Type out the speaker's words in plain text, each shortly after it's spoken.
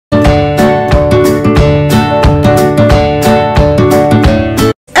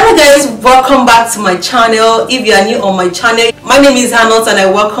welcome back to my channel. If you are new on my channel, my name is Hannah and I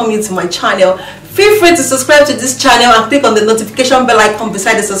welcome you to my channel. Feel free to subscribe to this channel and click on the notification bell icon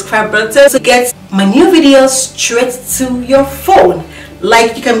beside the subscribe button to get my new videos straight to your phone.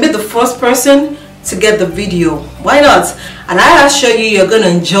 Like, you can be the first person to get the video. Why not? And I assure you, you're gonna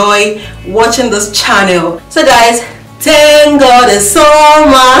enjoy watching this channel. So guys, thank God it's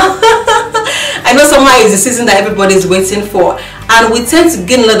summer. I know summer is the season that everybody is waiting for, and we tend to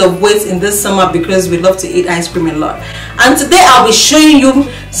gain a lot of weight in this summer because we love to eat ice cream a lot. And today I'll be showing you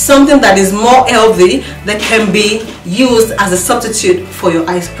something that is more healthy that can be used as a substitute for your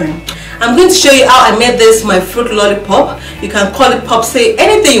ice cream. I'm going to show you how I made this, my fruit lollipop. You can call it popsicle,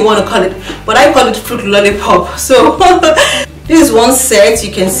 anything you want to call it, but I call it fruit lollipop. So this is one set.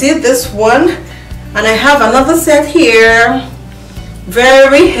 You can see this one, and I have another set here.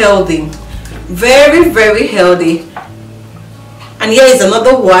 Very healthy, very healthy. And here is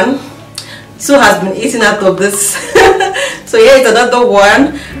another one. Sue has been eating out of this. So here is another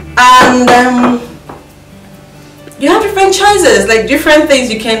one, and you have different choices, like different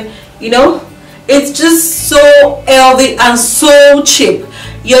things you can, you know, it's just so healthy and so cheap.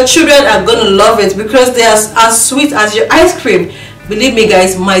 Your children are gonna love it because they are as sweet as your ice cream. Believe me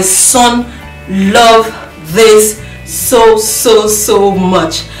guys, my son loves this so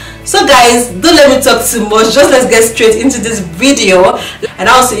much. So guys, don't let me talk too much, just let's get straight into this video, and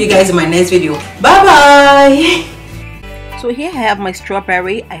I'll see you guys in my next video. Bye bye. So here I have my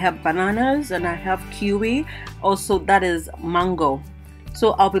strawberry, I have bananas, and I have kiwi, also that is mango.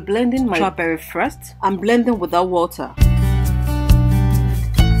 So I'll be blending my strawberry first. I'm blending without water.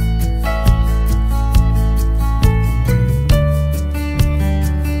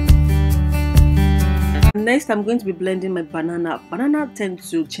 Next, I'm going to be blending my banana. Banana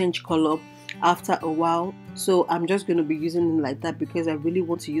tends to change color after a while, so I'm just going to be using it like that because I really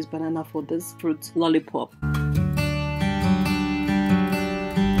want to use banana for this fruit lollipop.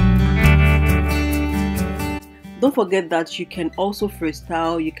 Don't forget that you can also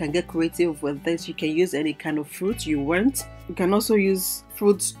freestyle, you can get creative with this. You can use any kind of fruit you want. You can also use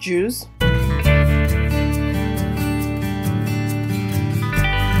fruit juice.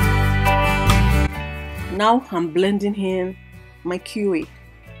 Now I'm blending in my kiwi.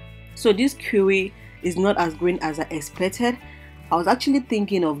 So this kiwi is not as green as I expected. I was actually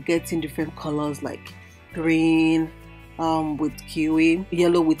thinking of getting different colors like green with kiwi,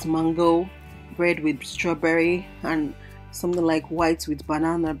 yellow with mango, red with strawberry, and something like white with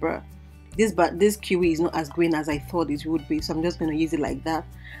banana, bruh. This kiwi is not as green as I thought it would be, so I'm just going to use it like that.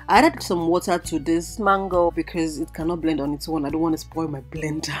 I added some water to this mango because it cannot blend on its own. I don't want to spoil my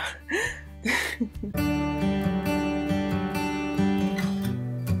blender.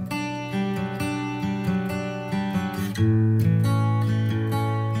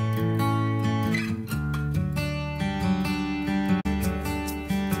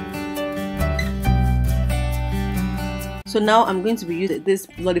 So now I'm going to be using this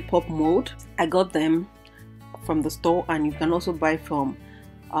lollipop mold. I got them from the store, and you can also buy from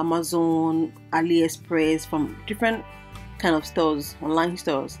Amazon, AliExpress, from different kind of stores, online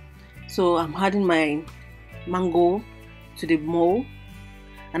stores. So I'm adding my mango to the mold,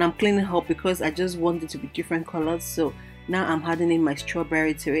 and I'm cleaning up because I just want it to be different colors. So now I'm adding in my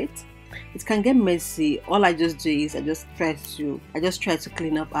strawberry to it. It can get messy. All I just do is I just try to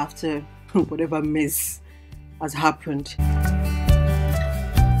clean up after whatever mess has happened.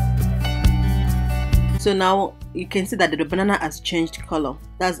 So now you can see that the banana has changed color.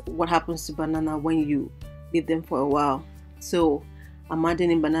 That's what happens to banana when you leave them for a while. So I'm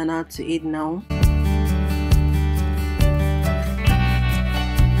adding in banana to it now.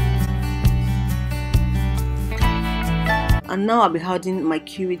 And now I'll be adding my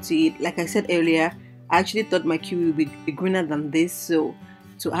kiwi to it. Like I said earlier, I actually thought my kiwi would be greener than this, so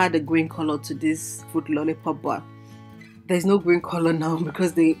to add a green color to this fruit lollipop, but there's no green color now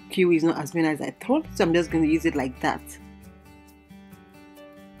because the kiwi is not as green as I thought, so I'm just going to use it like that.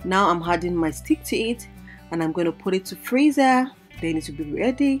 Now I'm adding my stick to it, and I'm going to put it to freezer. Then it will be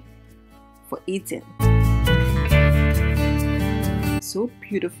ready for eating. So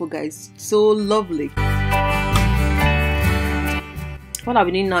beautiful guys, so lovely. What I'll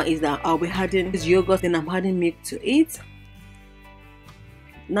be doing now is that I'll be adding this yogurt, then I'm adding milk to it.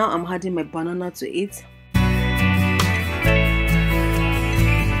 Now I'm adding my banana to it.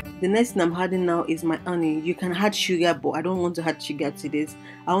 The next thing I'm adding now is my honey. You can add sugar, but I don't want to add sugar to this.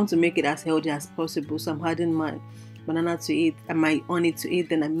 I want to make it as healthy as possible, so I'm adding my banana to it and my honey to it,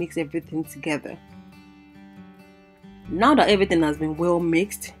 then I mix everything together. Now that everything has been well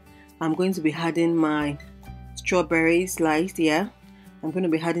mixed, I'm going to be adding my strawberry sliced here I'm going to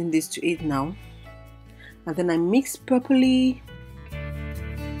be adding this to it now, and then I mix properly.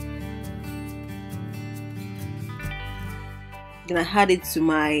 Then I add it to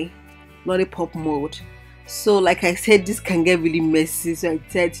my lollipop mold. So like I said, this can get really messy, so I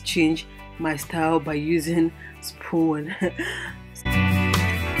decided to change my style by using spoon.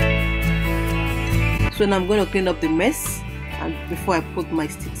 So now I'm going to clean up the mess and before I put my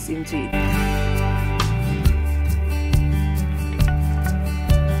sticks into it.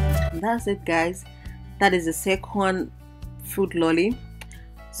 And that's it, guys. That is the second fruit lolly.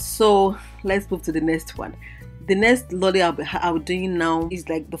 So let's move to the next one. The next lolly I'll be doing now is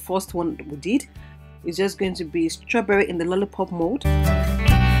like the first one we did. It's just going to be strawberry in the lollipop mold.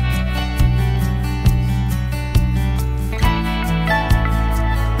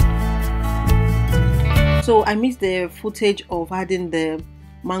 So I missed the footage of adding the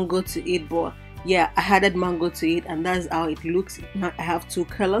mango to it, but yeah, I added mango to it and that's how it looks. Now I have two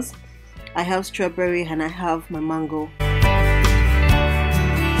colors. I have strawberry and I have my mango.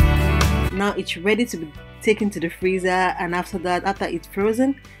 Now it's ready to be taken to the freezer, and after that, after it's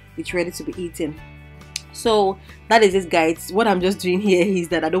frozen, it's ready to be eaten. So that is it, guys. What I'm just doing here is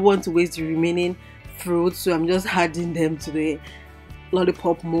that I don't want to waste the remaining fruits, so I'm just adding them to the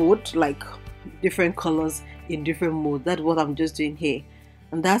lollipop mold, like different colors in different modes. That's what I'm just doing here.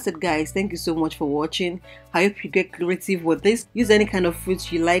 And that's it, guys. Thank you so much for watching. I hope you get creative with this. Use any kind of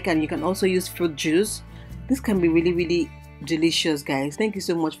fruits you like, and you can also use fruit juice. This can be really delicious, guys. Thank you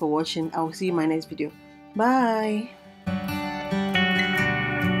so much for watching. I will see you in my next video. Bye.